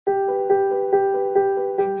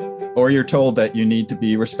or you're told that you need to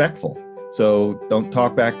be respectful. So don't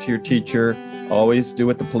talk back to your teacher. Always do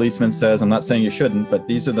what the policeman says. I'm not saying you shouldn't, but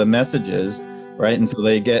these are the messages, right? And so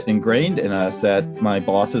they get ingrained in us that my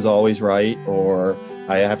boss is always right, or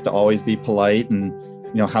I have to always be polite. And,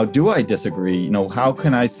 how do I disagree? How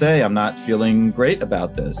can I say I'm not feeling great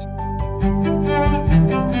about this?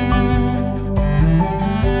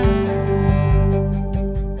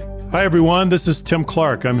 Hi, everyone. This is Tim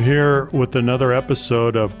Clark. I'm here with another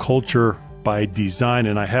episode of Culture by Design,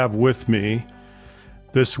 and I have with me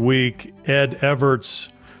this week Ed Evarts,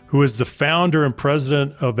 who is the founder and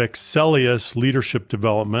president of Excellius Leadership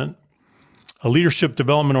Development, a leadership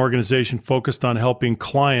development organization focused on helping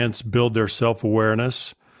clients build their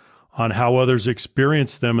self-awareness on how others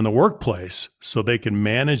experience them in the workplace so they can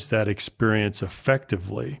manage that experience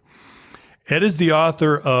effectively. Ed is the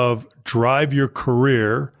author of Drive Your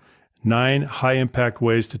Career, 9 high-impact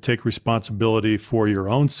ways to take responsibility for your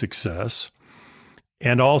own success,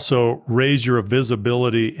 and also Raise Your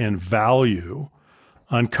Visibility and Value,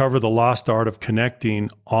 Uncover the Lost Art of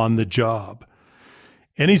Connecting on the Job.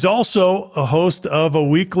 And he's also a host of a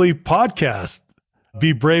weekly podcast,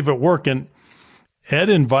 Be Brave at Work. And Ed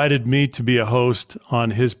invited me to be a host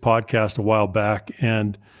on his podcast a while back,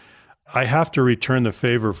 and I have to return the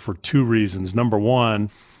favor for 2 reasons. Number one,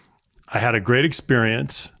 I had a great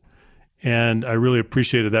experience, and I really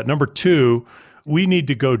appreciated that. Number 2, we need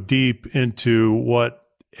to go deep into what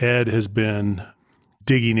Ed has been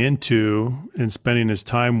digging into and spending his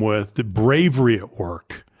time with, the bravery at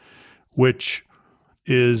work, which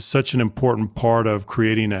is such an important part of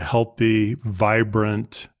creating a healthy,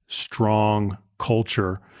 vibrant, strong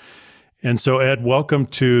culture. And so, Ed, welcome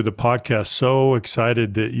to the podcast. So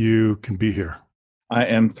excited that you can be here. I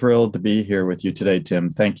am thrilled to be here with you today, Tim.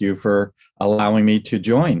 Thank you for allowing me to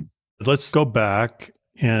join. Let's go back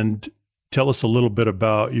and tell us a little bit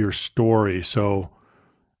about your story. So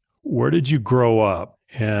where did you grow up?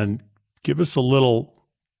 And give us a little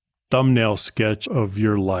thumbnail sketch of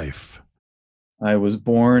your life. I was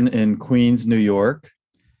born in Queens, New York,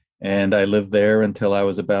 and I lived there until I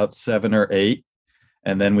was about 7 or 8.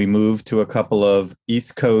 And then we moved to a couple of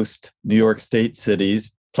East Coast New York State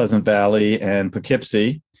cities, Pleasant Valley and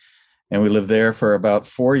Poughkeepsie. And we lived there for about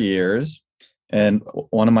 4 years. And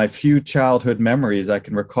one of my few childhood memories I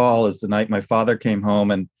can recall is the night my father came home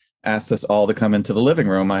and asked us all to come into the living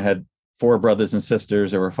room. I had 4 brothers and sisters.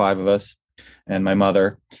 There were 5 of us and my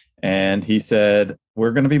mother. And he said,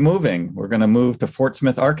 we're going to be moving. We're going to move to Fort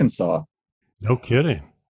Smith, Arkansas. No kidding.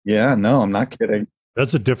 Yeah, no, I'm not kidding.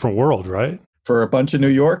 That's a different world, right? For a bunch of New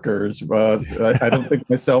Yorkers. I don't think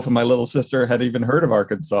myself and my little sister had even heard of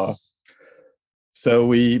Arkansas. So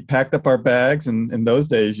we packed up our bags, and in those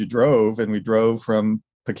days you drove, and we drove from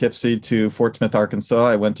Poughkeepsie to Fort Smith, Arkansas.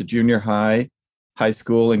 I went to junior high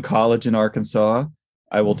school, and college in Arkansas.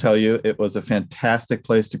 I will tell you, it was a fantastic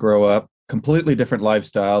place to grow up, completely different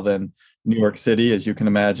lifestyle than New York City, as you can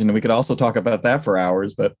imagine. And we could also talk about that for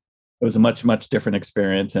hours, but it was a much, much different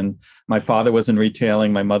experience. And my father was in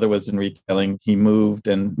retailing. My mother was in retailing. He moved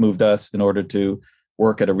us in order to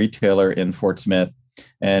work at a retailer in Fort Smith.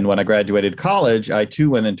 And when I graduated college, I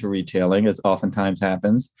too went into retailing, as oftentimes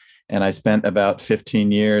happens. And I spent about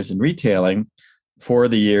 15 years in retailing, 4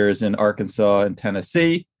 of the years in Arkansas and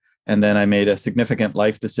Tennessee. And then I made a significant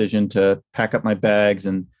life decision to pack up my bags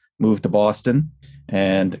and move to Boston,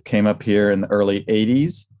 and came up here in the early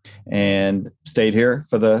 80s and stayed here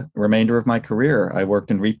for the remainder of my career. I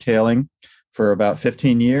worked in retailing for about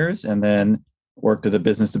 15 years and then worked at a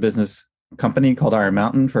business-to-business company called Iron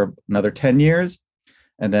Mountain for another 10 years.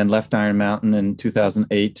 And then left Iron Mountain in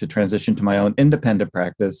 2008 to transition to my own independent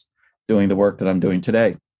practice, doing the work that I'm doing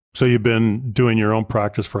today. So you've been doing your own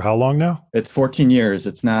practice for how long now? It's 14 years.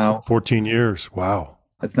 It's now 14 years. Wow.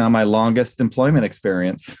 It's now my longest employment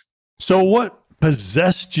experience. So what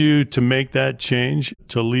possessed you to make that change,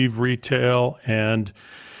 to leave retail and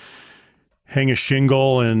hang a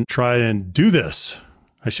shingle and try and do this?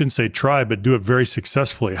 I shouldn't say try, but do it very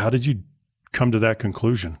successfully. How did you come to that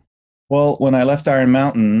conclusion? Well, when I left Iron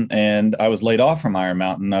Mountain and I was laid off from Iron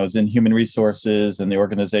Mountain, I was in human resources, and the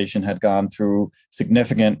organization had gone through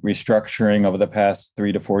significant restructuring over the past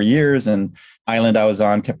 3 to 4 years. And island I was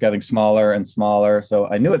on kept getting smaller and smaller. So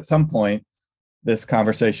I knew at some point this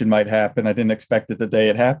conversation might happen. I didn't expect it the day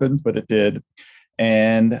it happened, but it did.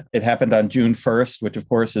 And it happened on June 1st, which of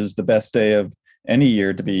course is the best day of any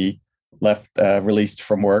year to be released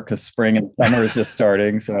from work, because spring and summer is just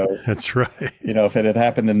starting. So that's right. If it had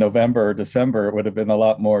happened in November or December, it would have been a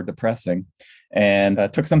lot more depressing. And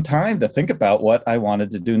it took some time to think about what I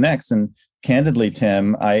wanted to do next. And candidly,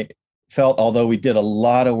 Tim, I felt, although we did a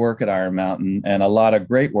lot of work at Iron Mountain and a lot of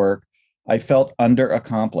great work, I felt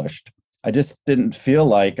underaccomplished. I just didn't feel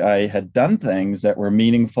like I had done things that were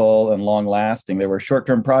meaningful and long lasting. They were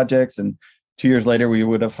short-term projects, and 2 years later, we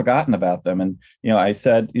would have forgotten about them. And, I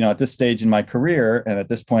said, at this stage in my career, and at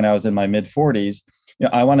this point, I was in my mid 40s,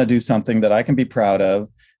 I want to do something that I can be proud of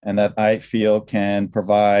and that I feel can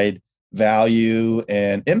provide value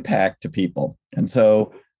and impact to people. And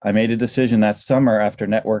so I made a decision that summer after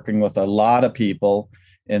networking with a lot of people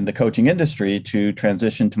in the coaching industry to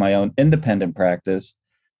transition to my own independent practice,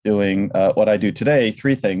 doing what I do today,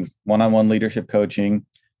 three things: one-on-one leadership coaching,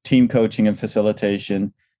 team coaching and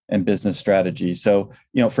facilitation, and business strategy. So,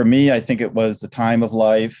 for me, I think it was the time of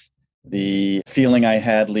life, the feeling I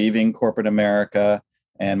had leaving corporate America,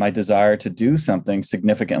 and my desire to do something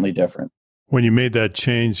significantly different. When you made that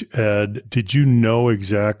change, Ed, did you know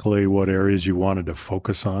exactly what areas you wanted to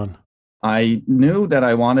focus on? I knew that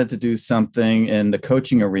I wanted to do something in the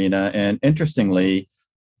coaching arena. And interestingly,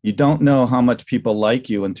 you don't know how much people like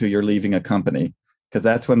you until you're leaving a company, because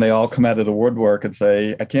that's when they all come out of the woodwork and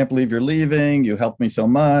say, I can't believe you're leaving. You helped me so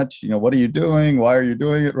much. What are you doing? Why are you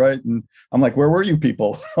doing it? Right. And I'm like, where were you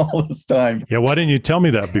people all this time? Yeah. Why didn't you tell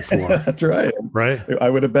me that before? That's right. Right. I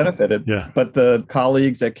would have benefited. Yeah. But the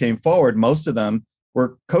colleagues that came forward, most of them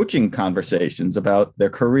were coaching conversations about their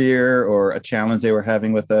career or a challenge they were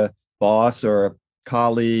having with a boss or a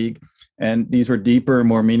colleague. And these were deeper,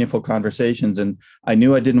 more meaningful conversations. And I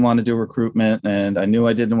knew I didn't want to do recruitment, and I knew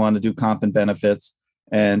I didn't want to do comp and benefits.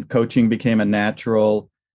 And coaching became a natural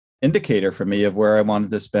indicator for me of where I wanted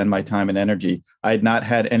to spend my time and energy. I had not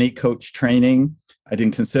had any coach training. I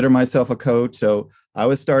didn't consider myself a coach. So I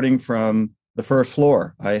was starting from the first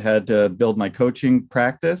floor. I had to build my coaching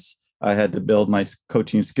practice. I had to build my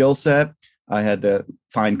coaching skill set. I had to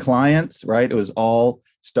find clients, right? It was all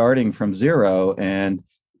starting from zero. And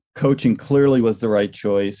coaching clearly was the right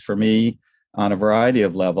choice for me on a variety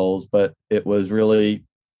of levels, but it was really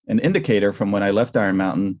an indicator from when I left Iron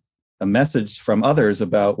Mountain, a message from others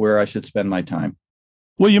about where I should spend my time.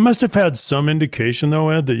 Well, you must have had some indication, though,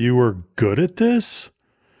 Ed, that you were good at this.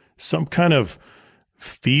 Some kind of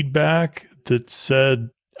feedback that said,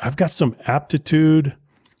 I've got some aptitude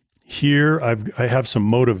here. I have some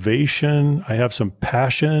motivation. I have some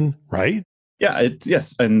passion, right? Yeah,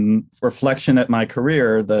 yes. And reflection at my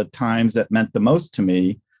career, the times that meant the most to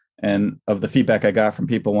me, and of the feedback I got from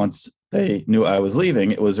people once they knew I was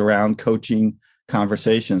leaving, it was around coaching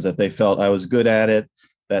conversations, that they felt I was good at it,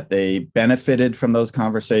 that they benefited from those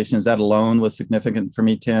conversations. That alone was significant for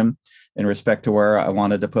me, Tim, in respect to where I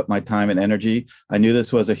wanted to put my time and energy. I knew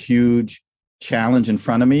this was a huge challenge in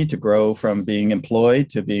front of me to grow from being employed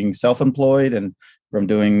to being self-employed, and from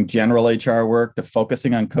doing general HR work to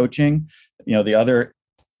focusing on coaching. The other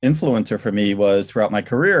influencer for me was, throughout my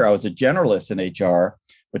career, I was a generalist in HR,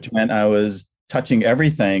 which meant I was touching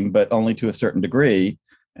everything, but only to a certain degree.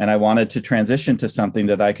 And I wanted to transition to something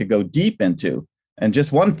that I could go deep into, and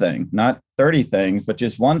just one thing, not 30 things, but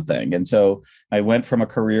just one thing. And so I went from a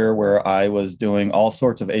career where I was doing all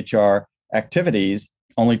sorts of HR activities,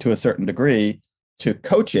 only to a certain degree, to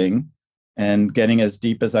coaching and getting as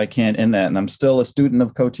deep as I can in that. And I'm still a student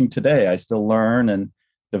of coaching today. I still learn and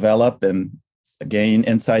develop and gain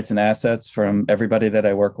insights and assets from everybody that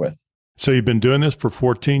I work with. So you've been doing this for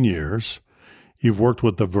 14 years. You've worked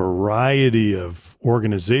with a variety of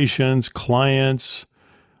organizations, clients,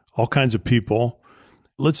 all kinds of people.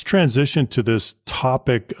 Let's transition to this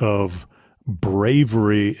topic of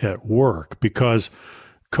bravery at work, because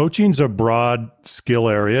coaching's a broad skill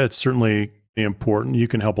area. It's certainly important. You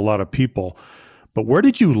can help a lot of people. But where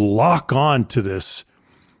did you lock on to this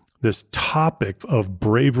topic of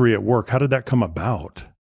bravery at work? How did that come about?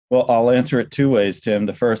 Well, I'll answer it two ways, Tim.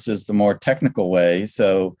 The first is the more technical way.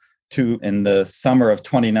 So in the summer of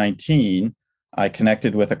 2019, I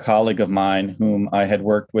connected with a colleague of mine whom I had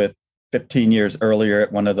worked with 15 years earlier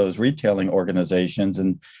at one of those retailing organizations.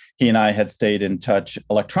 And he and I had stayed in touch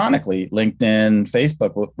electronically, LinkedIn,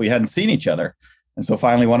 Facebook. We hadn't seen each other. And so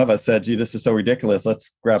finally, one of us said, gee, this is so ridiculous.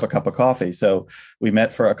 Let's grab a cup of coffee. So we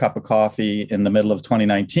met for a cup of coffee in the middle of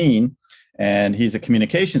 2019. And he's a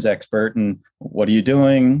communications expert. And what are you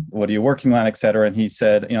doing? What are you working on, et cetera? And he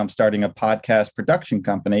said, I'm starting a podcast production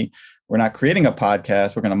company. We're not creating a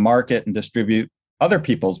podcast. We're going to market and distribute other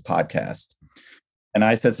people's podcasts. And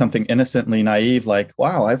I said something innocently naive, like,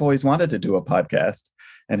 wow, I've always wanted to do a podcast.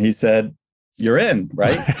 And he said, you're in,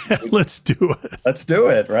 right? Let's do it. Let's do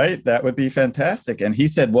it, right? That would be fantastic. And he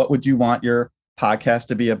said, what would you want your podcast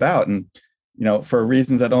to be about? And, for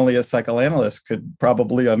reasons that only a psychoanalyst could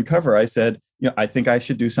probably uncover, I said, I think I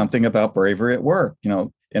should do something about bravery at work.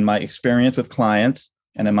 In my experience with clients,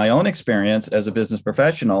 And in my own experience as a business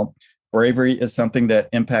professional, bravery is something that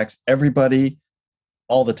impacts everybody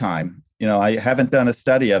all the time. I haven't done a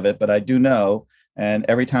study of it, but I do know. And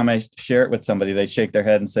every time I share it with somebody, they shake their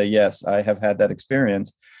head and say, yes, I have had that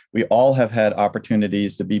experience. We all have had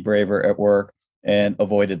opportunities to be braver at work and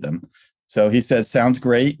avoided them. So he says, sounds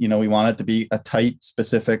great. We want it to be a tight,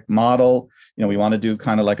 specific model. We want to do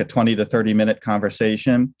kind of like a 20 to 30-minute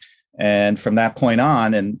conversation. And from that point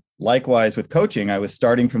on, and likewise with coaching, I was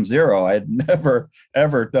starting from zero. I had never,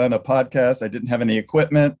 ever done a podcast. I didn't have any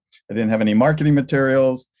equipment. I didn't have any marketing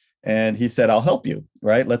materials. And he said, I'll help you,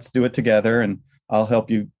 right? Let's do it together. And I'll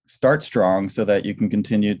help you start strong so that you can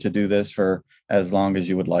continue to do this for as long as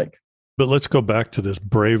you would like. But let's go back to this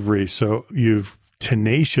bravery. So you've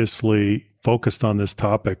tenaciously focused on this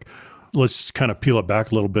topic. Let's kind of peel it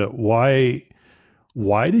back a little bit. Why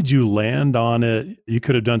did you land on it? You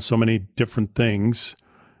could have done so many different things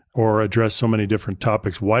or addressed so many different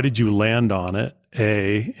topics. Why did you land on it,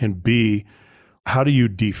 A? And B, how do you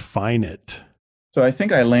define it? So I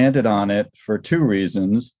think I landed on it for two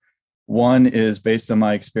reasons. One is based on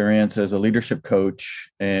my experience as a leadership coach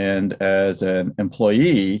and as an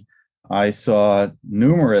employee. I saw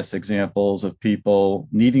numerous examples of people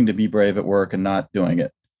needing to be brave at work and not doing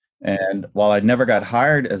it. And while I never got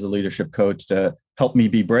hired as a leadership coach to help me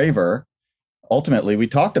be braver, ultimately we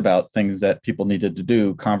talked about things that people needed to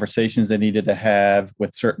do, conversations they needed to have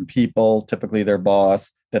with certain people, typically their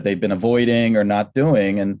boss, that they've been avoiding or not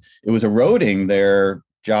doing. And it was eroding their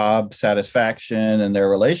job satisfaction and their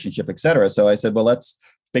relationship, et cetera. So I said, well, let's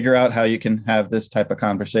figure out how you can have this type of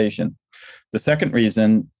conversation. The second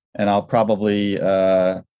reason, and I'll probably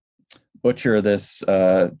butcher this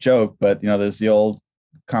joke, but there's the old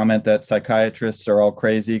comment that psychiatrists are all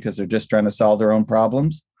crazy because they're just trying to solve their own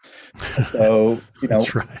problems. So,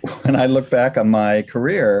 That's right. When I look back on my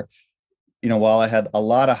career, while I had a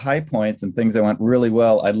lot of high points and things that went really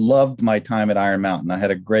well, I loved my time at Iron Mountain. I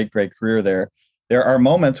had a great, great career there. There are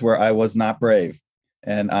moments where I was not brave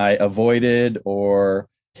and I avoided or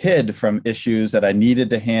hid from issues that I needed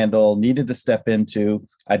to handle, needed to step into.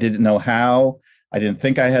 I didn't know how. I didn't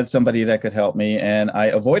think I had somebody that could help me, and I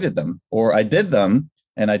avoided them, or I did them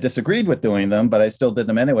and I disagreed with doing them, but I still did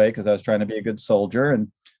them anyway because I was trying to be a good soldier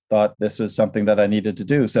and thought this was something that I needed to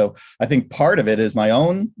do. So I think part of it is my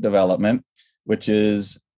own development, which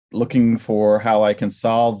is looking for how I can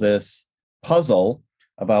solve this puzzle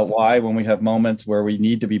about why, when we have moments where we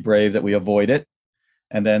need to be brave, that we avoid it.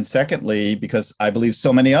 And then secondly, because I believe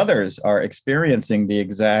so many others are experiencing the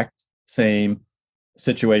exact same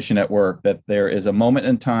situation at work, that there is a moment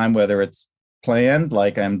in time, whether it's planned,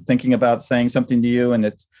 like I'm thinking about saying something to you and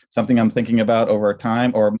it's something I'm thinking about over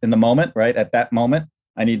time, or in the moment, right? At that moment,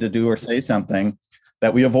 I need to do or say something,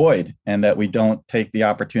 that we avoid and that we don't take the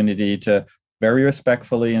opportunity to very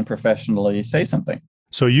respectfully and professionally say something.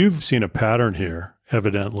 So you've seen a pattern here,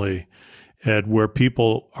 evidently, Ed, where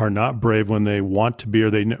people are not brave when they want to be,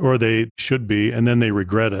 or they should be, and then they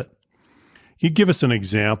regret it. Can you give us an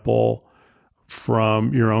example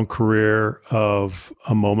from your own career of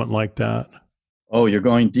a moment like that? Oh, you're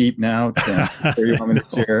going deep now, Tim. Sure you want me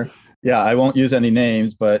to share? Yeah, I won't use any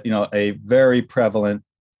names, but a very prevalent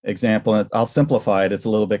example, and I'll simplify it. It's a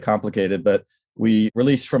little bit complicated, but we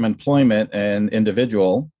released from employment an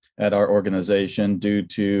individual at our organization due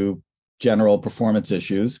to general performance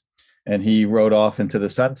issues. And he rode off into the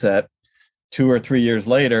sunset. 2 or 3 years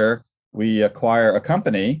later, we acquire a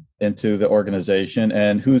company into the organization,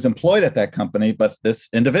 and who's employed at that company but this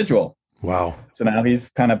individual. Wow. So now he's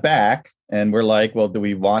kind of back, and we're like, well, do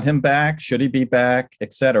we want him back? Should he be back,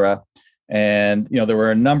 et cetera? And, there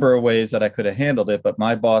were a number of ways that I could have handled it, but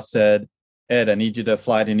my boss said, Ed, I need you to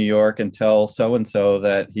fly to New York and tell so-and-so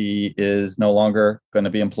that he is no longer going to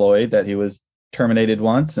be employed, that he was terminated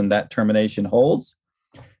once, and that termination holds.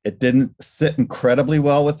 It didn't sit incredibly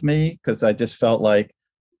well with me because I just felt like,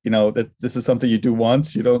 that this is something you do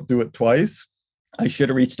once, you don't do it twice. I should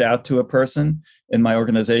have reached out to a person in my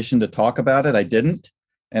organization to talk about it. I didn't.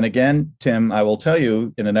 And again, Tim, I will tell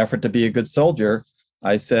you, in an effort to be a good soldier,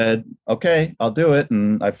 I said, okay, I'll do it.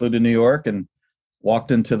 And I flew to New York and walked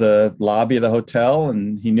into the lobby of the hotel,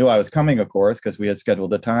 and he knew I was coming, of course, because we had scheduled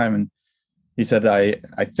the time. And he said,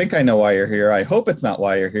 I think I know why you're here. I hope it's not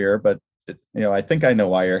why you're here, but I think I know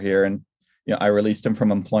why you're here. And, I released him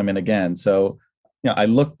from employment again. So, I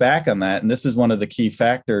look back on that, and this is one of the key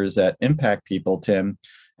factors that impact people, Tim,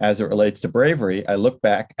 as it relates to bravery. I look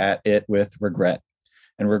back at it with regret.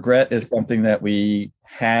 And regret is something that we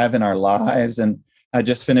have in our lives. And I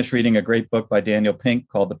just finished reading a great book by Daniel Pink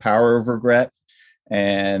called The Power of Regret.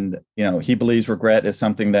 And, he believes regret is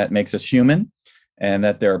something that makes us human. and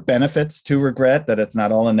that there are benefits to regret, that it's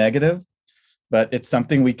not all a negative, but it's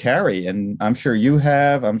something we carry. And I'm sure you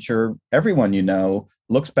have, I'm sure everyone you know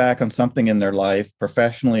looks back on something in their life,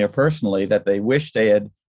 professionally or personally, that they wish they had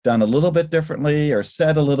done a little bit differently or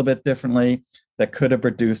said a little bit differently that could have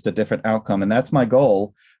produced a different outcome. And that's my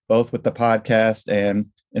goal, both with the podcast and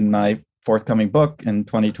in my forthcoming book in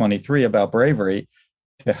 2023 about bravery,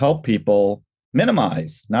 to help people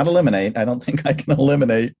minimize, not eliminate. I don't think I can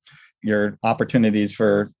eliminate your opportunities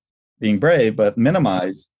for being brave, but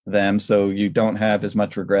minimize them so you don't have as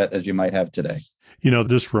much regret as you might have today. You know,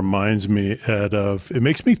 this reminds me, Ed, it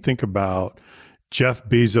makes me think about Jeff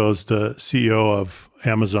Bezos, the CEO of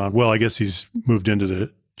Amazon. Well, I guess he's moved into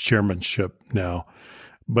the chairmanship now.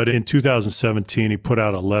 But in 2017, he put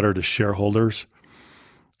out a letter to shareholders,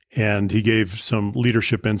 and he gave some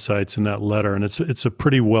leadership insights in that letter. And it's a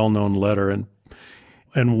pretty well-known letter.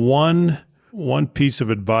 And one piece of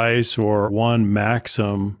advice or one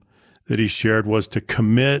maxim that he shared was to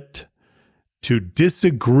commit to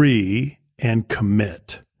disagree and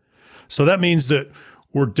commit. So that means that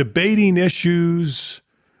we're debating issues,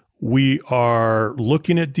 we are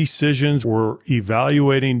looking at decisions, we're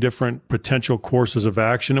evaluating different potential courses of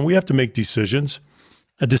action, and we have to make decisions.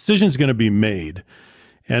 A decision is going to be made,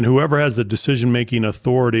 and whoever has the decision-making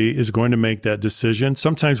authority is going to make that decision.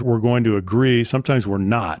 Sometimes we're going to agree, sometimes we're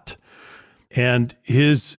not. And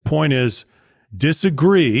his point is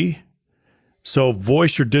disagree. So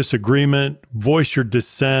voice your disagreement, voice your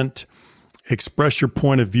dissent, express your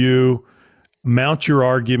point of view, mount your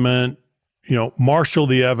argument, marshal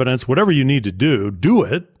the evidence, whatever you need to do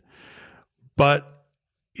it. But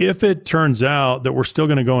if it turns out that we're still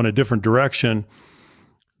going to go in a different direction,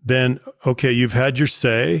 then, okay, you've had your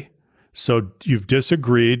say, so you've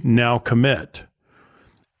disagreed, now commit.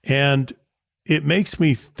 And it makes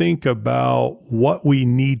me think about what we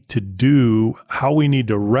need to do, how we need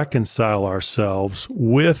to reconcile ourselves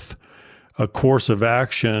with a course of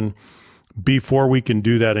action before we can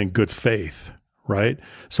do that in good faith, right?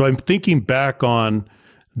 So I'm thinking back on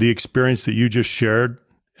the experience that you just shared,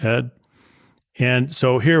 Ed. And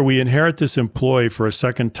so here we inherit this employee for a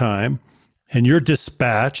second time, and you're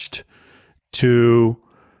dispatched to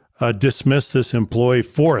dismiss this employee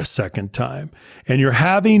for a second time. And you're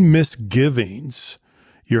having misgivings.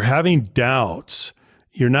 You're having doubts.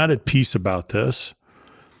 You're not at peace about this,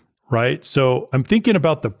 right? So I'm thinking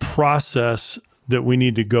about the process that we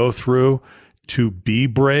need to go through to be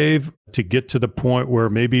brave, to get to the point where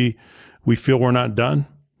maybe we feel we're not done.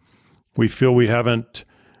 We feel we haven't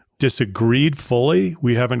disagreed fully.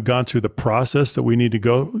 We haven't gone through the process that we need to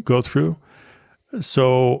go through.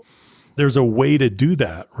 So there's a way to do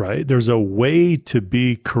that, right? There's a way to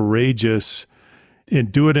be courageous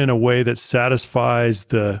and do it in a way that satisfies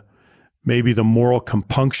maybe the moral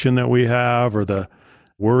compunction that we have or the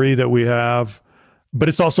worry that we have, but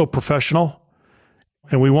it's also professional,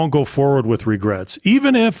 and we won't go forward with regrets,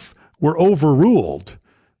 even if we're overruled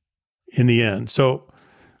in the end. So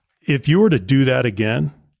if you were to do that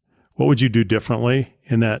again, what would you do differently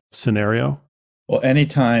in that scenario? Well,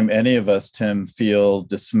 anytime any of us, Tim, feel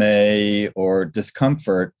dismay or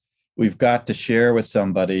discomfort, we've got to share with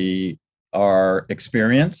somebody our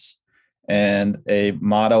experience. And a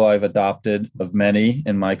motto I've adopted of many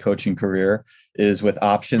in my coaching career is, with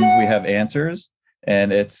options, we have answers.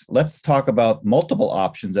 And let's talk about multiple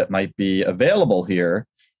options that might be available here.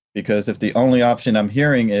 Because if the only option I'm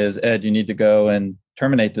hearing is, Ed, you need to go and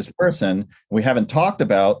terminate this person, we haven't talked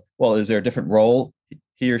about, well, is there a different role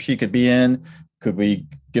he or she could be in? Could we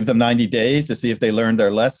give them 90 days to see if they learned their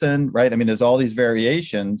lesson, right? I mean, there's all these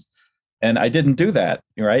variations. And I didn't do that,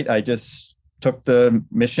 right? I just took the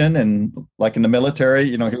mission, and like in the military,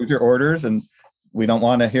 here's your orders, and we don't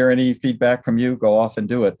want to hear any feedback from you, go off and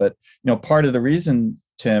do it. But, part of the reason,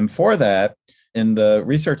 Tim, for that, in the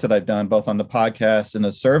research that I've done, both on the podcast and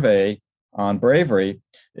a survey on bravery,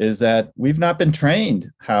 is that we've not been trained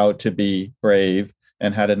how to be brave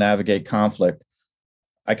and how to navigate conflict.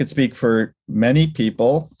 I could speak for many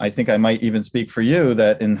people. I think I might even speak for you,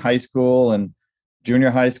 that in high school and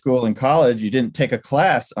junior high school and college, you didn't take a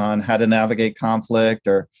class on how to navigate conflict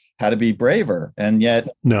or how to be braver. And yet,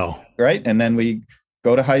 no, right? And then we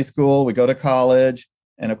go to high school, we go to college,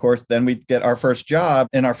 and of course, then we get our first job.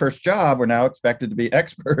 In our first job, we're now expected to be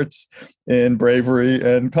experts in bravery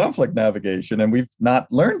and conflict navigation, and we've not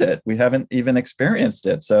learned it. We haven't even experienced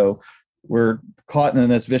it. So we're caught in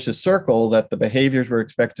this vicious circle that the behaviors we're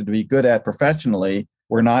expected to be good at professionally,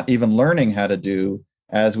 we're not even learning how to do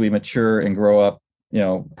as we mature and grow up,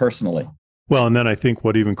 personally. Well, and then I think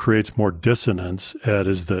what even creates more dissonance, Ed,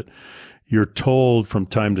 is that you're told from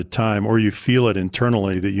time to time, or you feel it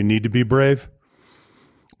internally, that you need to be brave.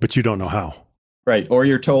 but you don't know how. Right. Or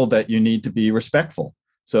you're told that you need to be respectful.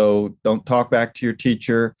 So don't talk back to your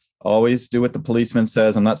teacher. Always do what the policeman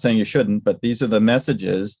says. I'm not saying you shouldn't, but these are the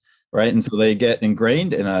messages, right? And so they get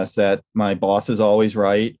ingrained in us that my boss is always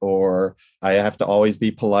right, or I have to always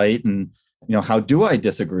be polite. And, how do I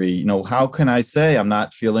disagree? How can I say I'm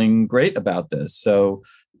not feeling great about this? So,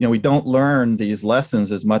 we don't learn these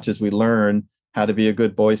lessons as much as we learn how to be a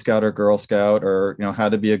good Boy Scout or Girl Scout, or, how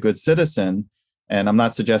to be a good citizen. And I'm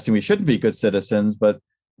not suggesting we shouldn't be good citizens, but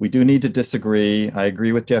we do need to disagree. I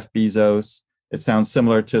agree with Jeff Bezos. It sounds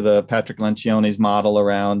similar to the Patrick Lencioni's model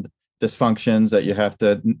around dysfunctions, that you have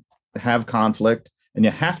to have conflict, and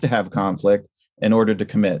you have to have conflict in order to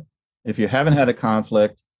commit. If you haven't had a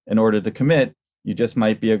conflict in order to commit, you just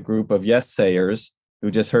might be a group of yes sayers who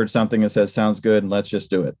just heard something and says, sounds good, and let's just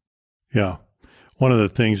do it. Yeah. One of the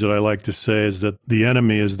things that I like to say is that the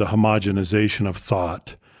enemy is the homogenization of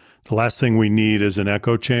thought. The last thing we need is an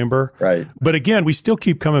echo chamber. Right. But again, we still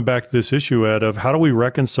keep coming back to this issue, Ed, of how do we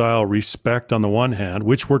reconcile respect on the one hand,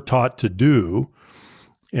 which we're taught to do,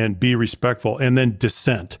 and be respectful, and then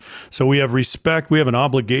dissent. So we have respect, we have an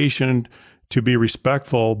obligation to be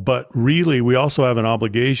respectful, but really we also have an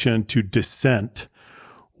obligation to dissent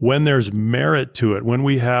when there's merit to it, when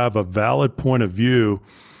we have a valid point of view,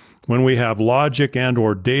 when we have logic and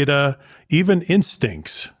or data, even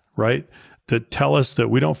instincts, right, that tell us that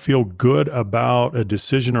we don't feel good about a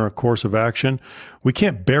decision or a course of action. We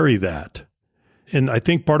can't bury that. And I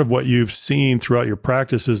think part of what you've seen throughout your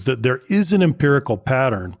practice is that there is an empirical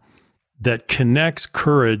pattern that connects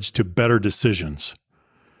courage to better decisions.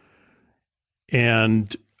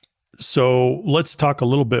 And so let's talk a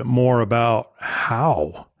little bit more about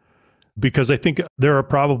how, because I think there are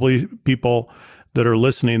probably people that are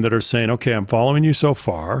listening that are saying, okay, I'm following you so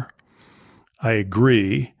far. I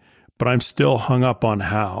agree, but I'm still hung up on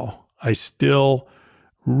how. I still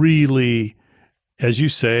really, as you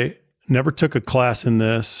say, never took a class in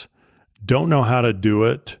this, don't know how to do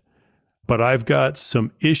it, but I've got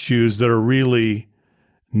some issues that are really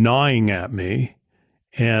gnawing at me,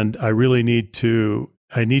 and I really need to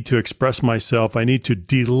express myself. I need to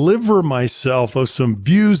deliver myself of some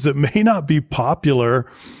views that may not be popular.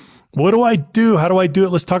 What do I do? How do I do it?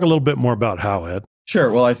 Let's talk a little bit more about how, Ed.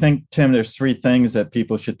 Sure. Well, I think, Tim, there's three things that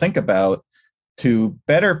people should think about to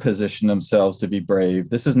better position themselves to be brave.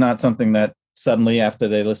 This is not something that suddenly, after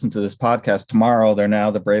they listen to this podcast tomorrow, they're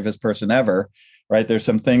now the bravest person ever, right? There's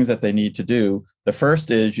some things that they need to do. The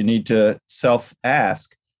first is you need to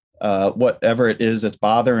self-ask whatever it is that's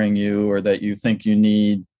bothering you, or that you think you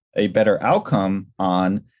need a better outcome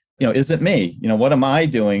on. Is it me? What am I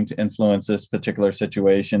doing to influence this particular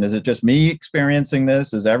situation? Is it just me experiencing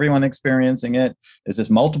this? Is everyone experiencing it? Is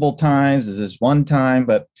this multiple times? Is this one time?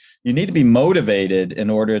 But you need to be motivated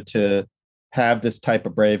in order to have this type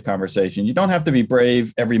of brave conversation. You don't have to be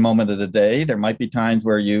brave every moment of the day. There might be times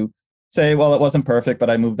where you say, well, it wasn't perfect,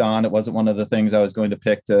 but I moved on. It wasn't one of the things I was going to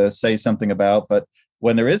pick to say something about. But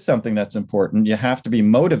when there is something that's important, you have to be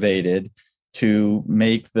motivated to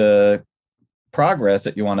make the progress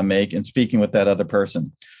that you want to make in speaking with that other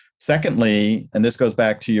person. Secondly, and this goes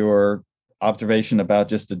back to your observation about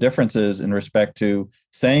just the differences in respect to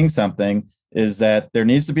saying something, is that there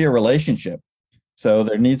needs to be a relationship. So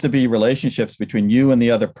there needs to be relationships between you and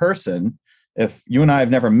the other person. If you and I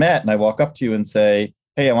have never met and I walk up to you and say,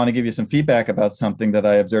 hey, I want to give you some feedback about something that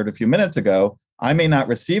I observed a few minutes ago, I may not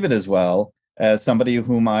receive it as well as somebody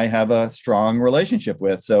whom I have a strong relationship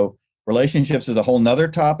with. So relationships is a whole nother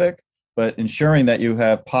topic, but ensuring that you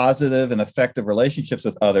have positive and effective relationships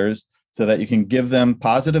with others so that you can give them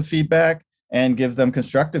positive feedback and give them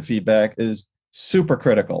constructive feedback is super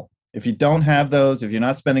critical. If you don't have those, if you're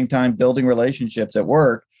not spending time building relationships at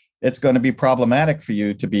work, it's going to be problematic for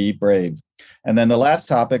you to be brave. And then the last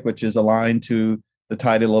topic, which is aligned to the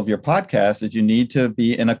title of your podcast, is you need to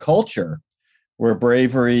be in a culture where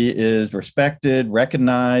bravery is respected,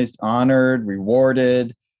 recognized, honored,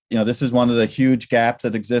 rewarded. This is one of the huge gaps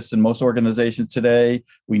that exists in most organizations today.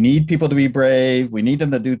 We need people to be brave. We need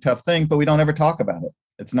them to do tough things, but we don't ever talk about it.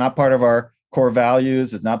 It's not part of our core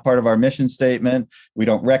values. It's not part of our mission statement. We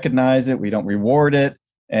don't recognize it. We don't reward it.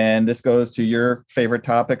 And this goes to your favorite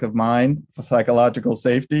topic of mine, psychological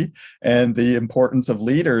safety, and the importance of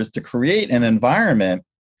leaders to create an environment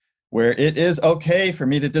where it is okay for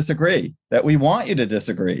me to disagree, that we want you to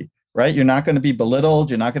disagree, right? You're not going to be belittled.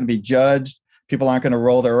 You're not going to be judged. People aren't going to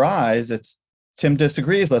roll their eyes. It's Tim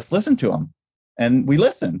disagrees. Let's listen to him. And we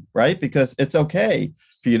listen, right? Because it's okay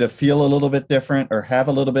for you to feel a little bit different or have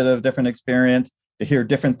a little bit of different experience, to hear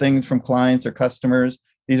different things from clients or customers.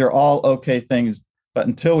 These are all okay things. But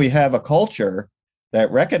until we have a culture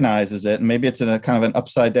that recognizes it, and maybe it's in a kind of an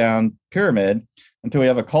upside down pyramid, until we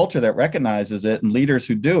have a culture that recognizes it and leaders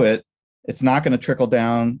who do it, it's not going to trickle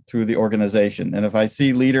down through the organization. And if I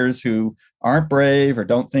see leaders who aren't brave or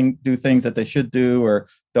don't do things that they should do or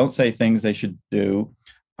don't say things they should do,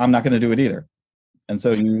 I'm not going to do it either. And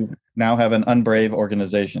so you now have an unbrave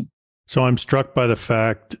organization. So I'm struck by the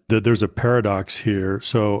fact that there's a paradox here.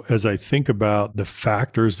 So as I think about the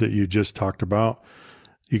factors that you just talked about,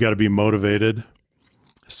 you got to be motivated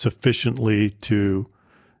sufficiently to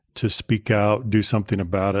speak out, do something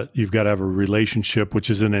about it. You've got to have a relationship, which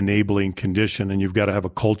is an enabling condition, and you've got to have a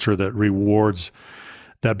culture that rewards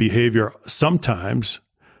that behavior. Sometimes,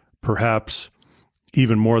 perhaps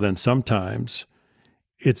even more than sometimes,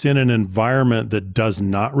 it's in an environment that does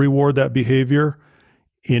not reward that behavior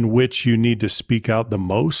in which you need to speak out the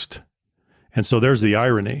most. And so there's the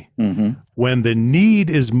irony. Mm-hmm. When the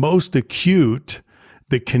need is most acute,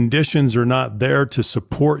 the conditions are not there to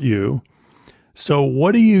support you. So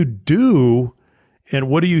what do you do, and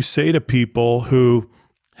what do you say to people who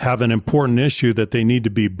have an important issue that they need to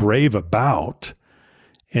be brave about,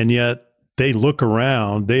 and yet they look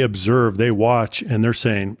around, they observe, they watch, and they're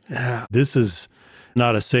saying, this is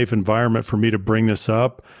not a safe environment for me to bring this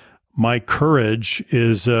up. My courage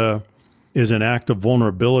is an act of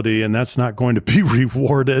vulnerability, and that's not going to be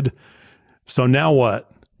rewarded. So now what?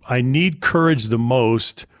 I need courage the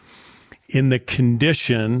most in the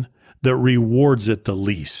condition that rewards it the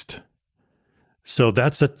least. So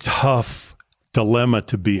that's a tough dilemma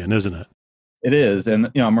to be in, isn't it? It is. And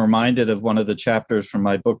I'm reminded of one of the chapters from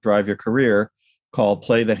my book, Drive Your Career, called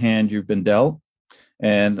Play the Hand You've Been Dealt.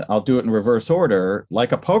 And I'll do it in reverse order.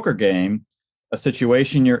 Like a poker game, a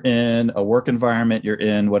situation you're in, a work environment you're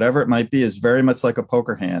in, whatever it might be, is very much like a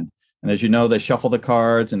poker hand. And as you know, they shuffle the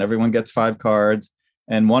cards and everyone gets 5 cards.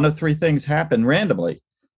 And one of 3 things happen randomly.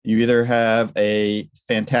 You either have a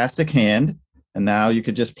fantastic hand, and now you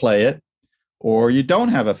could just play it, or you don't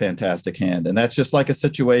have a fantastic hand. And that's just like a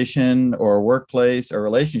situation or a workplace or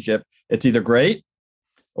relationship. It's either great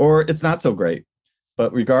or it's not so great.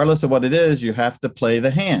 But regardless of what it is, you have to play the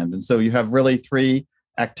hand. And so you have really 3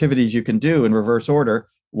 activities you can do in reverse order.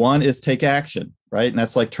 One is take action, right? And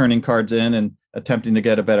that's like turning cards in and attempting to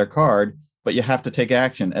get a better card, but you have to take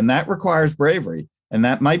action. And that requires bravery. And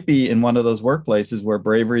that might be in one of those workplaces where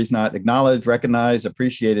bravery is not acknowledged, recognized,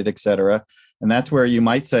 appreciated, et cetera. And that's where you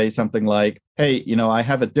might say something like, hey, I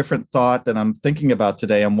have a different thought that I'm thinking about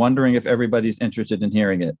today. I'm wondering if everybody's interested in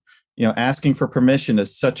hearing it. Asking for permission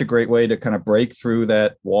is such a great way to kind of break through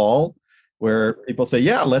that wall where people say,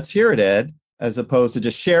 yeah, let's hear it, Ed, as opposed to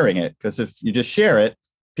just sharing it. Because if you just share it,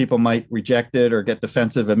 people might reject it or get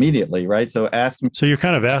defensive immediately, right? So you're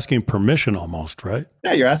kind of asking permission almost, right?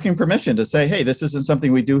 Yeah, you're asking permission to say, hey, this isn't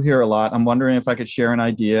something we do here a lot. I'm wondering if I could share an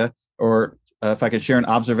idea or if I could share an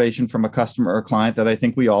observation from a customer or client that I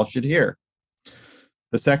think we all should hear.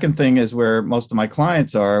 The second thing is where most of my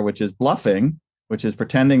clients are, which is bluffing, which is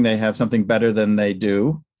pretending they have something better than they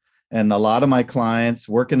do. And a lot of my clients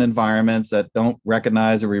work in environments that don't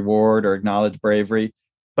recognize or reward or acknowledge bravery.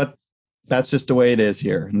 But that's just the way it is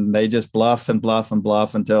here. And they just bluff and bluff and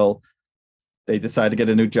bluff until they decide to get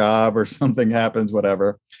a new job or something happens,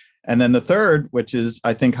 whatever. And then the third, which is,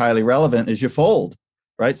 I think, highly relevant, is you fold,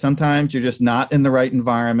 right? Sometimes you're just not in the right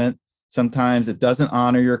environment. Sometimes it doesn't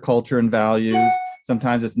honor your culture and values.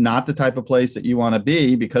 Sometimes it's not the type of place that you want to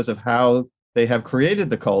be because of how they have created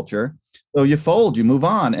the culture. So you fold, you move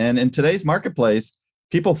on. And in today's marketplace,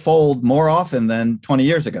 people fold more often than 20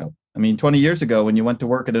 years ago. I mean, 20 years ago, when you went to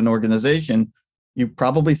work at an organization, you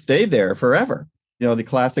probably stayed there forever. The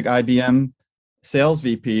classic IBM sales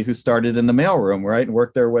VP who started in the mailroom, right? And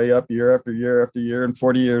worked their way up year after year after year. And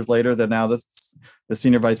 40 years later, they're now the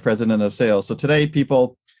senior vice president of sales. So today,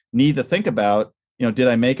 people need to think about, did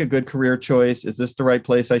I make a good career choice? Is this the right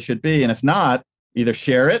place I should be? And if not, either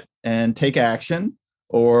share it and take action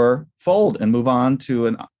or fold and move on to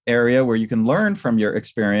an area where you can learn from your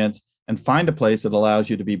experience and find a place that allows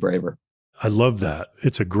you to be braver. I love that.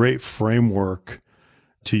 It's a great framework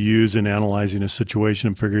to use in analyzing a situation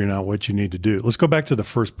and figuring out what you need to do. Let's go back to the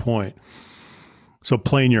first point. So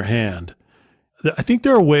playing your hand. I think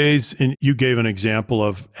there are ways, and you gave an example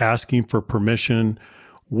of asking for permission,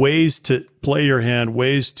 ways to play your hand,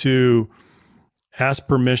 ways to ask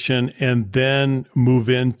permission, and then move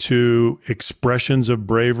into expressions of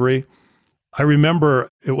bravery. I remember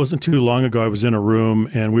it wasn't too long ago, I was in a room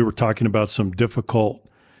and we were talking about some difficult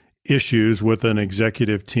issues with an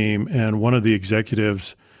executive team. And one of the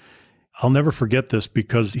executives, I'll never forget this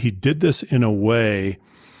because he did this in a way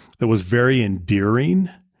that was very endearing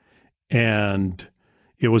and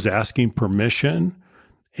it was asking permission.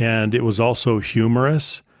 and it was also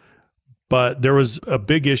humorous. But there was a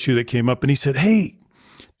big issue that came up, and he said, "Hey,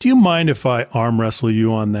 do you mind if I arm wrestle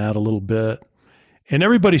you on that a little bit?" And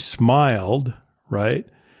everybody smiled, right?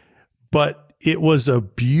 But it was a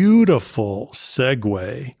beautiful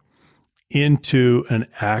segue into an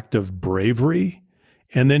act of bravery.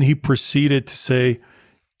 And then he proceeded to say,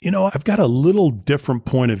 I've got a little different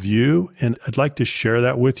point of view, and I'd like to share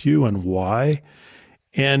that with you and why.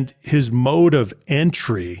 And his mode of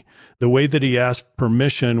entry, the way that he asked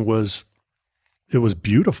permission it was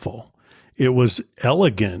beautiful. It was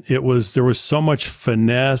elegant. There was so much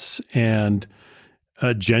finesse and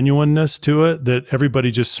genuineness to it that everybody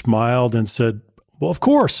just smiled and said, "Well, of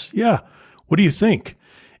course. Yeah. What do you think?"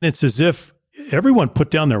 And it's as if everyone put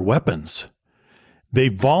down their weapons. They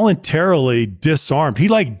voluntarily disarmed. He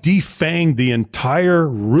defanged the entire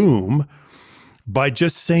room by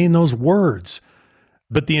just saying those words.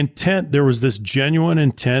 But the intent, there was this genuine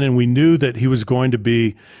intent, and we knew that he was going to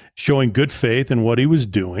be showing good faith in what he was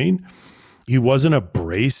doing. He wasn't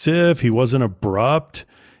abrasive. He wasn't abrupt.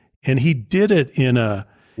 And he did it in a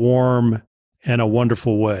warm and a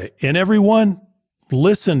wonderful way. And everyone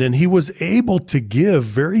listened, and he was able to give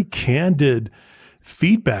very candid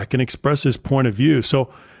feedback and express his point of view.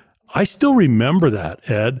 So I still remember that,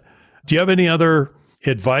 Ed. Do you have any other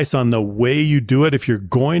advice on the way you do it? If you're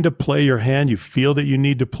going to play your hand, you feel that you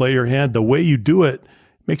need to play your hand, the way you do it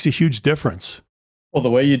makes a huge difference. Well,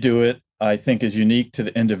 the way you do it, I think, is unique to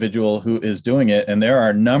the individual who is doing it. And there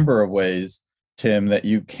are a number of ways, Tim, that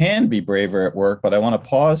you can be braver at work. But I want to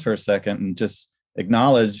pause for a second and just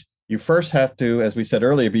acknowledge you first have to, as we said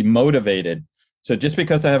earlier, be motivated. So just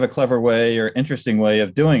because I have a clever way or interesting way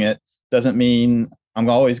of doing it doesn't mean I'm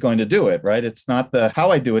always going to do it, right? It's not the how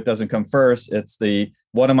I do it doesn't come first. It's the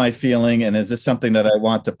what am I feeling? And is this something that I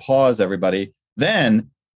want to pause everybody? Then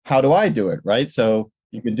how do I do it, right? So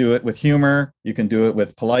you can do it with humor. You can do it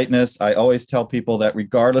with politeness. I always tell people that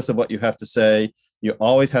regardless of what you have to say, you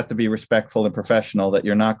always have to be respectful and professional, that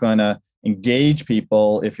you're not going to engage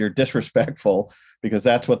people if you're disrespectful, because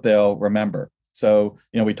that's what they'll remember. So,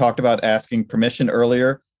 we talked about asking permission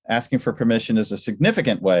earlier. Asking for permission is a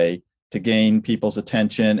significant way to gain people's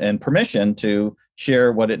attention and permission to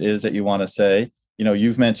share what it is that you want to say.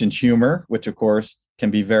 You've mentioned humor, which of course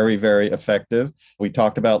can be very, very effective. We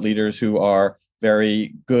talked about leaders who are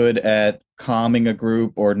very good at calming a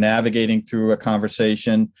group or navigating through a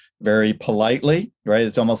conversation very politely, right?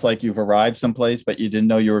 It's almost like you've arrived someplace, but you didn't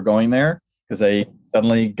know you were going there because they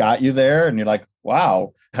suddenly got you there and you're like,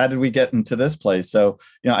 wow, how did we get into this place? So,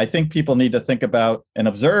 I think people need to think about and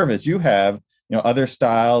observe, as you have, other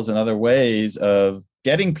styles and other ways of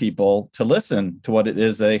getting people to listen to what it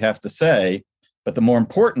is they have to say. But the more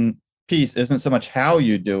important piece isn't so much how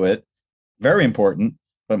you do it, very important,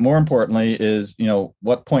 but more importantly is,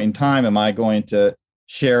 what point in time am I going to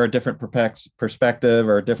share a different perspective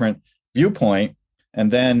or a different viewpoint? And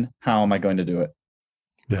then how am I going to do it?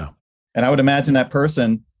 Yeah. And I would imagine that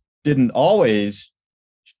person didn't always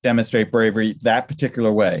demonstrate bravery that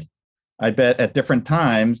particular way. I bet at different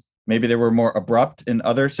times, maybe they were more abrupt in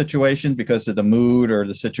other situations because of the mood or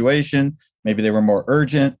the situation. Maybe they were more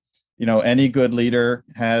urgent. Any good leader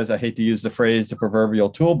has, I hate to use the phrase, the proverbial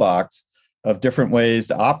toolbox of different ways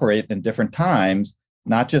to operate in different times,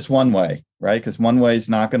 not just one way, right? Because one way is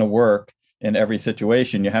not going to work in every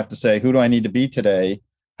situation. You have to say, who do I need to be today?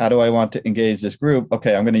 How do I want to engage this group?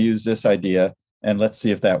 Okay, I'm going to use this idea and let's see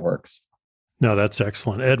if that works. No, that's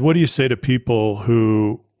excellent. Ed, what do you say to people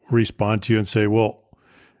who respond to you and say, well,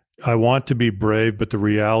 I want to be brave, but the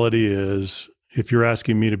reality is, if you're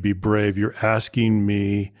asking me to be brave, you're asking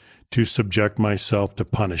me to subject myself to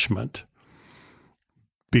punishment.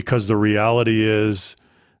 Because the reality is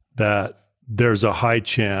that there's a high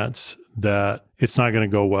chance that it's not going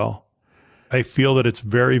to go well. I feel that it's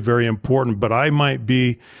very, very important, but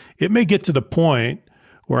it may get to the point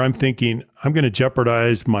where I'm thinking, I'm going to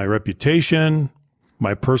jeopardize my reputation,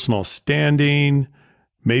 my personal standing,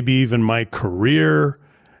 maybe even my career.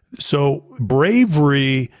 So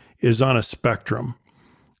bravery is on a spectrum.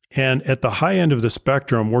 And at the high end of the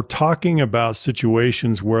spectrum, we're talking about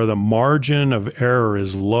situations where the margin of error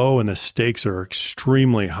is low and the stakes are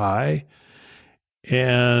extremely high.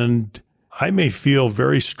 And I may feel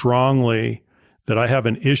very strongly that I have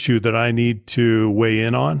an issue that I need to weigh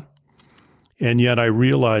in on. And yet I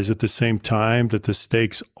realize at the same time that the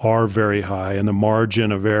stakes are very high and the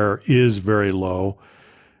margin of error is very low.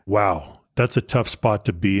 Wow, that's a tough spot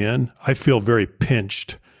to be in. I feel very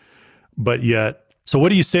pinched. But yet, so what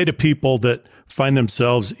do you say to people that find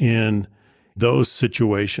themselves in those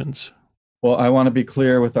situations? Well, I want to be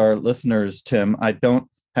clear with our listeners, Tim. I don't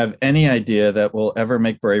have any idea that we'll ever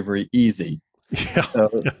make bravery easy. Yeah.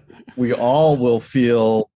 So we all will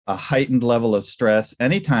feel a heightened level of stress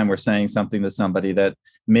anytime we're saying something to somebody that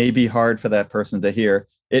may be hard for that person to hear.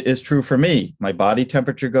 It is true for me. My body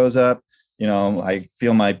temperature goes up. I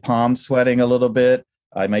feel my palms sweating a little bit.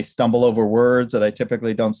 I may stumble over words that I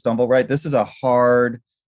typically don't stumble right. This is a hard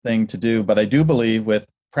thing to do, but I do believe with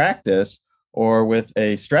practice or with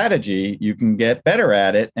a strategy, you can get better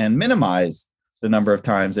at it and minimize the number of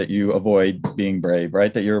times that you avoid being brave,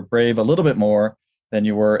 right? That you're brave a little bit more than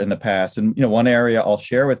you were in the past. And, one area I'll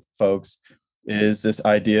share with folks is this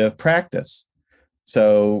idea of practice.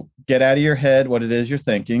 So get out of your head what it is you're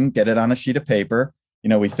thinking, get it on a sheet of paper.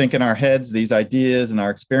 We think in our heads these ideas and our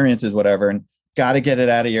experiences, whatever, and got to get it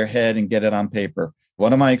out of your head and get it on paper.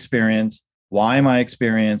 What am I experiencing? Why am I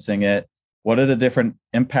experiencing it? What are the different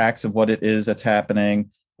impacts of what it is that's happening?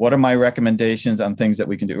 What are my recommendations on things that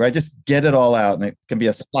we can do, right? Just get it all out. And it can be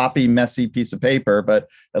a sloppy, messy piece of paper, but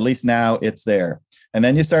at least now it's there. And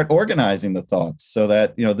then you start organizing the thoughts so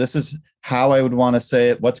that, this is how I would want to say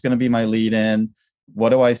it. What's going to be my lead in? What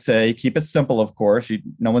do I say? Keep it simple, of course.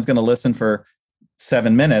 No one's going to listen for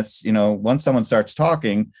 7 minutes. Once someone starts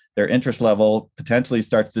talking, their interest level potentially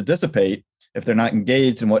starts to dissipate if they're not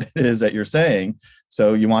engaged in what it is that you're saying.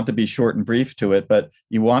 So you want to be short and brief to it, but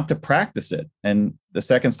you want to practice it. And the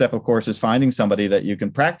second step, of course, is finding somebody that you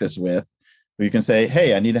can practice with, where you can say,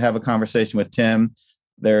 hey, I need to have a conversation with Tim.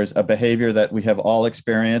 There's a behavior that we have all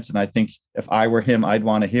experienced. And I think if I were him, I'd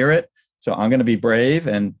want to hear it. So I'm going to be brave,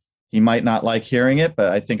 and he might not like hearing it,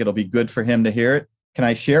 but I think it'll be good for him to hear it. Can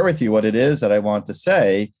I share with you what it is that I want to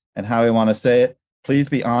say and how I want to say it? Please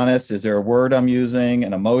be honest. Is there a word I'm using,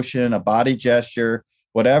 an emotion, a body gesture,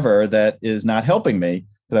 whatever that is not helping me?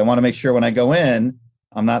 Because I want to make sure when I go in,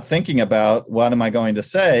 I'm not thinking about what am I going to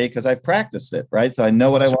say, because I've practiced it, right? So I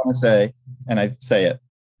know what I want to say and I say it.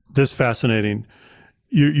 This is fascinating.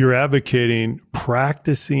 You're advocating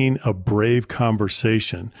practicing a brave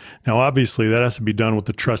conversation. Now, obviously, that has to be done with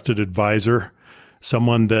a trusted advisor,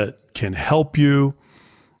 someone that can help you.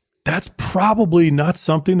 That's probably not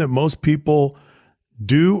something that most people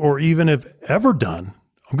do or even have ever done.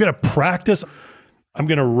 I'm going to practice. I'm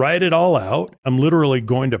going to write it all out. I'm literally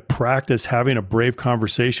going to practice having a brave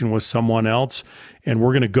conversation with someone else, and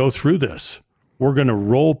we're going to go through this. We're going to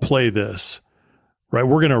role play this, right?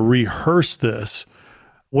 We're going to rehearse this.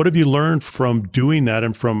 What have you learned from doing that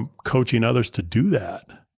and from coaching others to do that?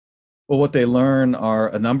 Well, what they learn are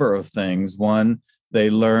a number of things. One, they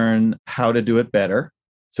learn how to do it better.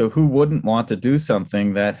 So who wouldn't want to do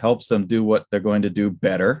something that helps them do what they're going to do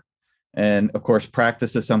better? And of course,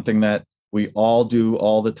 practice is something that we all do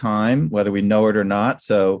all the time, whether we know it or not.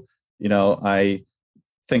 So, I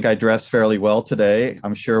think I dressed fairly well today.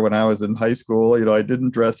 I'm sure when I was in high school, I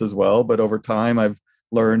didn't dress as well, but over time I've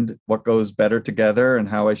learned what goes better together and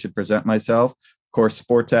how I should present myself. Of course,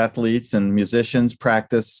 sports athletes and musicians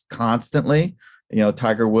practice constantly.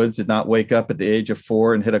 Tiger Woods did not wake up at the age of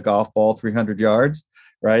 4 and hit a golf ball 300 yards,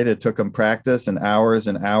 right? It took him practice and hours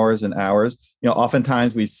and hours and hours.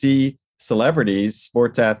 Oftentimes we see celebrities,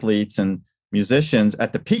 sports athletes, and musicians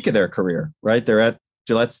at the peak of their career, right? They're at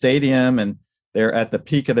Gillette Stadium and they're at the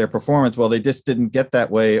peak of their performance. Well, they just didn't get that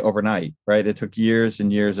way overnight, right? It took years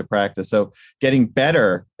and years of practice. So getting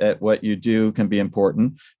better at what you do can be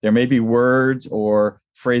important. There may be words or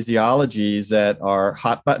phraseologies that are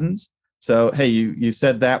hot buttons. So, hey, you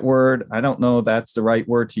said that word. I don't know if that's the right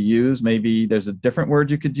word to use. Maybe there's a different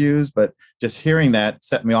word you could use, but just hearing that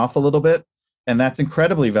set me off a little bit. And that's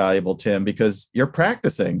incredibly valuable, Tim, because you're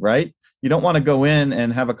practicing, right? You don't want to go in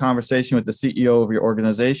and have a conversation with the CEO of your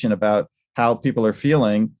organization about how people are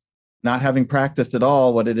feeling, not having practiced at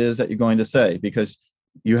all what it is that you're going to say, because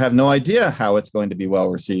you have no idea how it's going to be well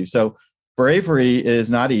received. So bravery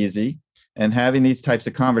is not easy, and having these types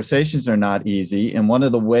of conversations are not easy. And one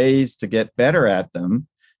of the ways to get better at them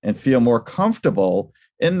and feel more comfortable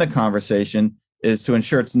in the conversation is to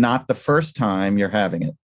ensure it's not the first time you're having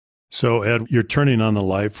it. So, Ed, you're turning on the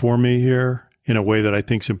light for me here in a way that I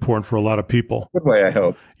think is important for a lot of people. Good way, I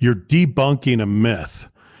hope. You're debunking a myth.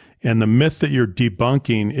 And the myth that you're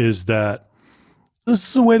debunking is that this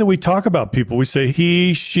is the way that we talk about people. We say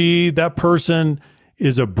he, she, that person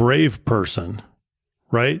is a brave person,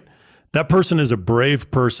 right? That person is a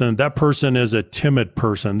brave person. That person is a timid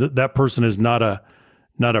person. That person is not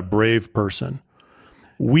a brave person.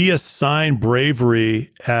 We assign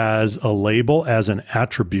bravery as a label, as an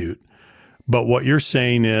attribute. But what you're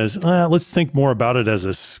saying is, let's think more about it as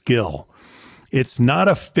a skill. It's not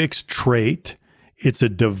a fixed trait. It's a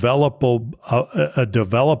developable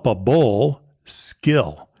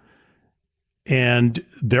skill. And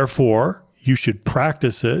therefore, you should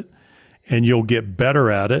practice it and you'll get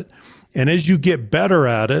better at it. And as you get better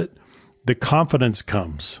at it, the confidence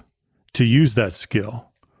comes to use that skill.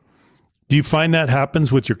 Do you find that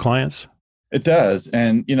happens with your clients? It does.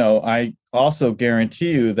 And, I also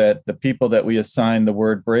guarantee you that the people that we assign the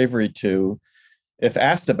word bravery to, if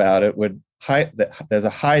asked about it, there's a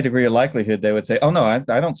high degree of likelihood they would say, oh, no, I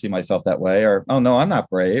don't see myself that way. Or, oh, no, I'm not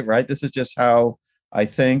brave, right? This is just how I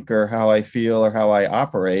think or how I feel or how I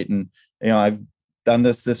operate. And, I've done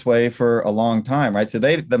this way for a long time, right? So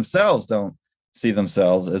they themselves don't see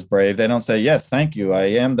themselves as brave. They don't say, yes, thank you, I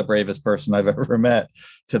am the bravest person I've ever met.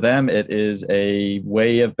 To them, it is a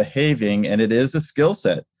way of behaving, and it is a skill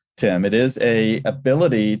set, Tim. It is a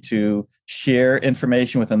ability to share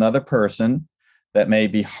information with another person that may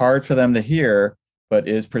be hard for them to hear, but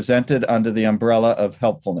is presented under the umbrella of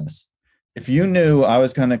helpfulness. If you knew I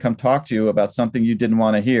was going to come talk to you about something you didn't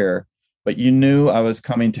want to hear, but you knew I was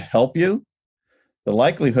coming to help you, the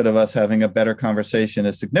likelihood of us having a better conversation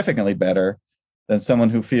is significantly better than someone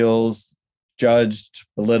who feels judged,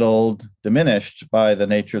 belittled, diminished by the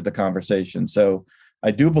nature of the conversation. So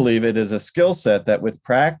I do believe it is a skill set that with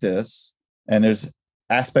practice, and there's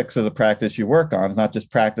aspects of the practice you work on, it's not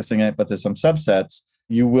just practicing it, but there's some subsets,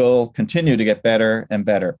 you will continue to get better and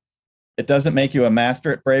better. It doesn't make you a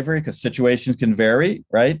master at bravery because situations can vary,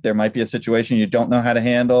 right? There might be a situation you don't know how to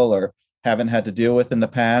handle or haven't had to deal with in the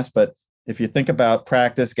past. But if you think about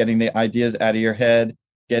practice, getting the ideas out of your head,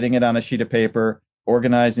 getting it on a sheet of paper,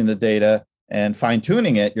 organizing the data, and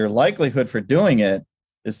fine-tuning it, your likelihood for doing it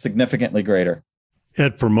is significantly greater.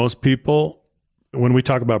 Ed, for most people, when we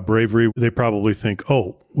talk about bravery, they probably think,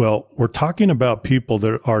 oh, well, we're talking about people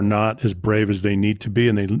that are not as brave as they need to be,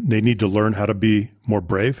 and they need to learn how to be more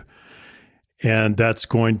brave. And that's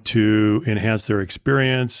going to enhance their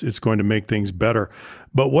experience. It's going to make things better.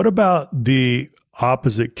 But what about the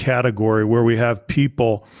opposite category where we have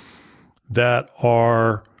people that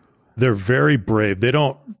they're very brave. They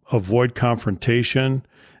don't avoid confrontation.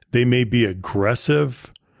 They may be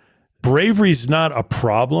aggressive. Bravery is not a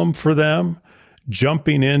problem for them.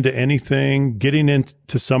 Jumping into anything, getting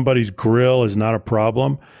into somebody's grill is not a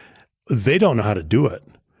problem. They don't know how to do it.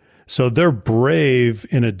 So they're brave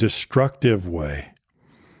in a destructive way.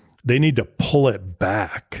 They need to pull it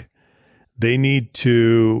back. They need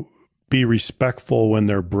to be respectful when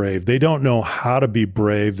they're brave. They don't know how to be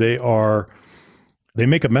brave. They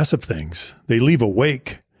make a mess of things. They leave a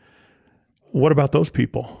wake. What about those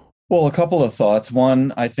people? Well, a couple of thoughts.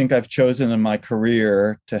 One, I think I've chosen in my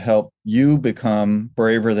career to help you become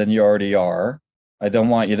braver than you already are. I don't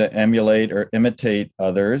want you to emulate or imitate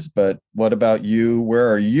others, but what about you?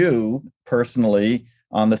 Where are you personally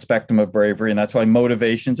on the spectrum of bravery? And that's why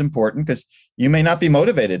motivation is important, because you may not be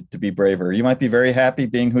motivated to be braver. You might be very happy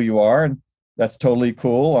being who you are, and that's totally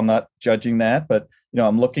cool. I'm not judging that, but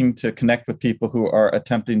I'm looking to connect with people who are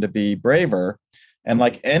attempting to be braver. And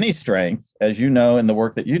like any strength, as you know, in the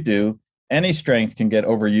work that you do, any strength can get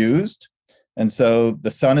overused. And so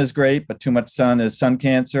the sun is great, but too much sun is sun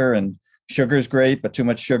cancer, and sugar is great, but too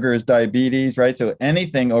much sugar is diabetes, right? So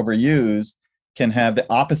anything overused can have the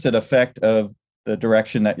opposite effect of the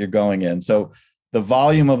direction that you're going in. So the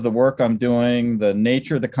volume of the work I'm doing, the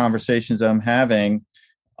nature of the conversations I'm having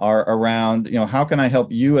are around, how can I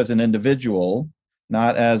help you as an individual,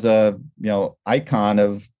 not as a, icon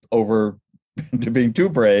of over to being too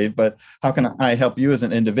brave, but how can I help you as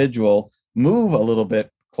an individual move a little bit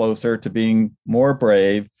closer to being more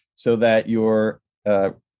brave so that your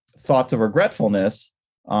thoughts of regretfulness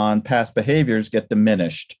on past behaviors get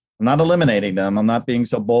diminished. I'm not eliminating them. I'm not being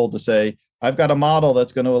so bold to say, I've got a model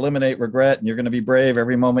that's going to eliminate regret and you're going to be brave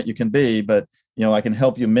every moment you can be, but I can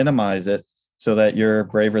help you minimize it so that you're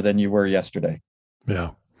braver than you were yesterday.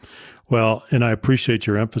 Yeah. Well, and I appreciate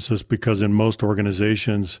your emphasis, because in most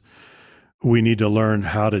organizations, we need to learn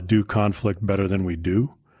how to do conflict better than we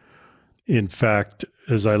do. In fact,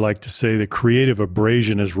 as I like to say, the creative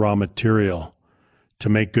abrasion is raw material to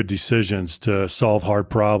make good decisions, to solve hard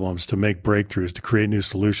problems, to make breakthroughs, to create new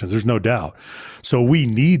solutions. There's no doubt. So we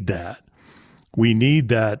need that. We need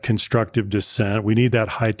that constructive dissent. We need that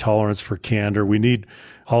high tolerance for candor. We need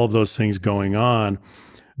all of those things going on.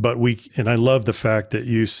 But and I love the fact that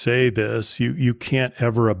you say this, you can't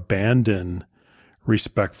ever abandon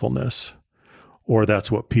respectfulness, or that's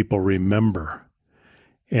what people remember.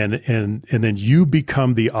 And then you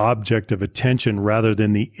become the object of attention rather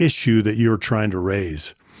than the issue that you're trying to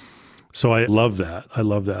raise. So I love that. I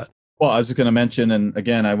love that. Well, I was just going to mention, and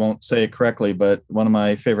again, I won't say it correctly, but one of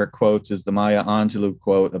my favorite quotes is the Maya Angelou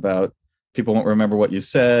quote about people won't remember what you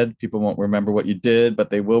said, people won't remember what you did, but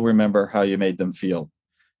they will remember how you made them feel.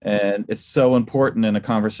 And it's so important in a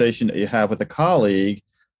conversation that you have with a colleague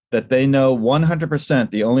that they know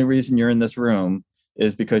 100% the only reason you're in this room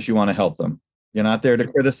is because you want to help them. You're not there to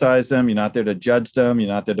criticize them. You're not there to judge them. You're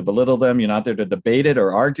not there to belittle them. You're not there to debate it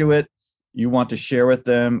or argue it. You want to share with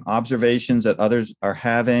them observations that others are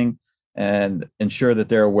having and ensure that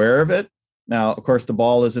they're aware of it. Now, of course, the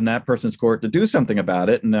ball is in that person's court to do something about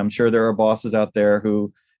it. And I'm sure there are bosses out there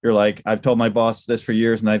who you're like, I've told my boss this for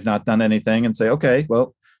years and I've not done anything, and say, okay,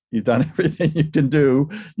 well, you've done everything you can do.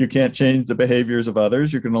 You can't change the behaviors of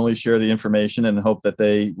others. You can only share the information and hope that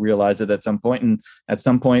they realize it at some point. And at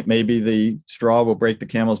some point, maybe the straw will break the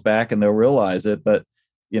camel's back and they'll realize it. But,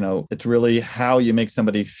 it's really how you make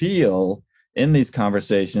somebody feel in these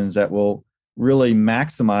conversations that will really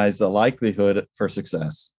maximize the likelihood for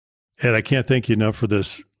success. Ed, I can't thank you enough for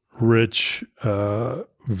this rich,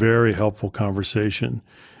 very helpful conversation.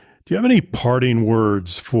 Do you have any parting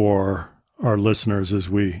words for our listeners as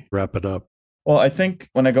we wrap it up? Well, I think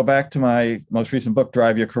when I go back to my most recent book,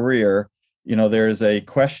 Drive Your Career, there's a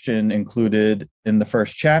question included in the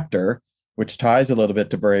first chapter, which ties a little bit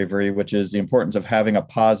to bravery, which is the importance of having a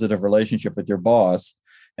positive relationship with your boss.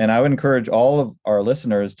 And I would encourage all of our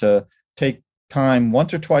listeners to take time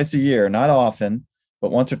once or twice a year, not often,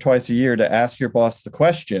 but once or twice a year, to ask your boss the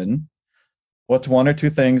question, what's one or two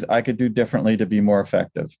things I could do differently to be more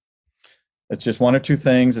effective? It's just one or two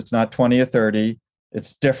things. It's not 20 or 30.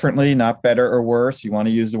 It's differently, not better or worse. You want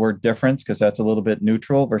to use the word difference because that's a little bit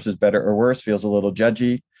neutral versus better or worse feels a little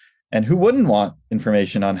judgy. And who wouldn't want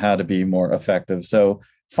information on how to be more effective? So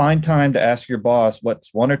find time to ask your boss,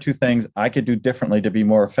 what's one or two things I could do differently to be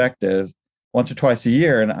more effective once or twice a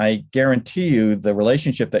year. And I guarantee you the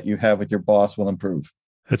relationship that you have with your boss will improve.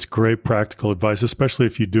 That's great practical advice, especially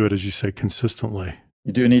if you do it, as you say, consistently.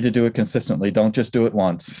 You do need to do it consistently. Don't just do it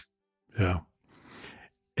once. Yeah.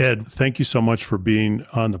 Ed, thank you so much for being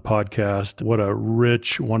on the podcast. What a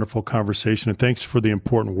rich, wonderful conversation. And thanks for the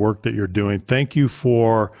important work that you're doing. Thank you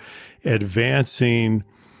for advancing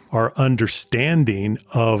our understanding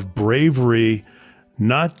of bravery,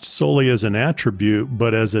 not solely as an attribute,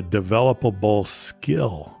 but as a developable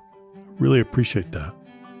skill. Really appreciate that.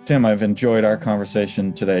 Tim, I've enjoyed our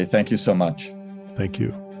conversation today. Thank you so much. Thank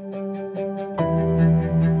you.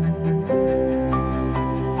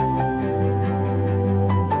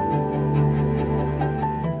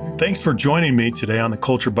 Thanks for joining me today on the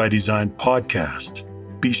Culture by Design podcast.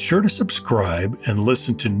 Be sure to subscribe and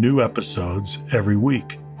listen to new episodes every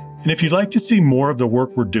week. And if you'd like to see more of the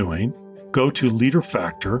work we're doing, go to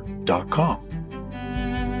leaderfactor.com.